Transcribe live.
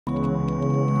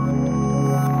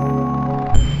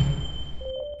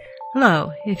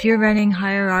Hello, if you're running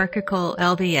hierarchical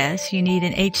LVS, you need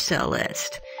an Hcell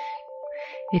list.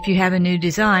 If you have a new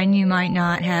design, you might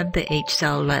not have the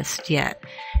Hcell list yet.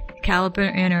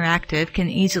 Calibre Interactive can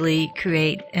easily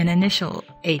create an initial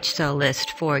Hcell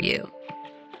list for you.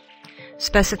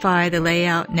 Specify the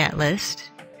layout netlist.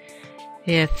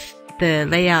 If the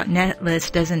layout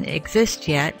netlist doesn't exist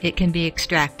yet, it can be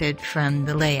extracted from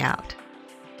the layout.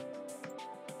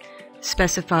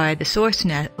 Specify the source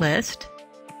netlist.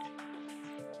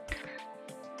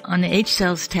 On the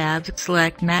Hcells tab,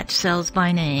 select Match Cells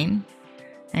by Name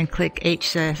and click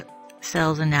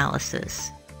Hcells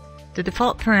Analysis. The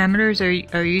default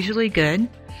parameters are usually good.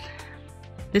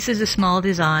 This is a small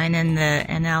design and the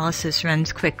analysis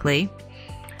runs quickly.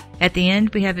 At the end,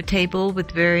 we have a table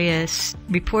with various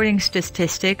reporting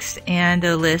statistics and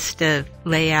a list of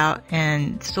layout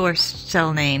and source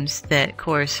cell names that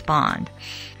correspond.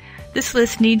 This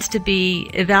list needs to be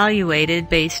evaluated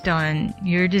based on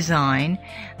your design.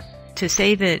 To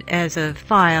save it as a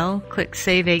file, click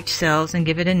Save Hcells and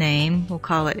give it a name. We'll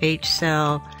call it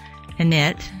Hcell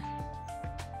init.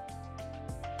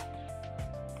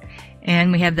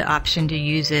 And we have the option to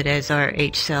use it as our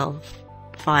Hcell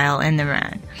file in the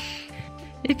run.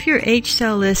 If your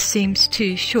Hcell list seems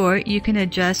too short, you can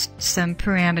adjust some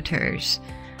parameters.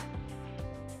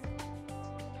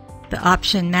 The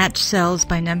option Match Cells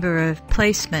by Number of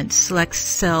Placements selects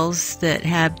cells that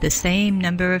have the same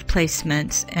number of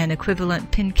placements and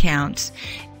equivalent pin counts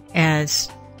as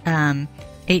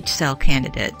Hcell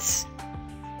candidates.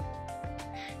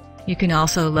 You can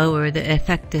also lower the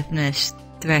effectiveness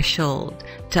threshold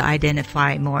to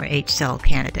identify more Hcell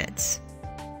candidates.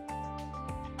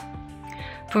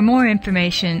 For more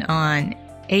information on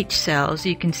Hcells,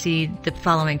 you can see the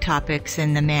following topics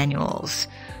in the manuals.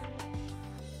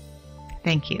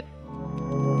 Thank you.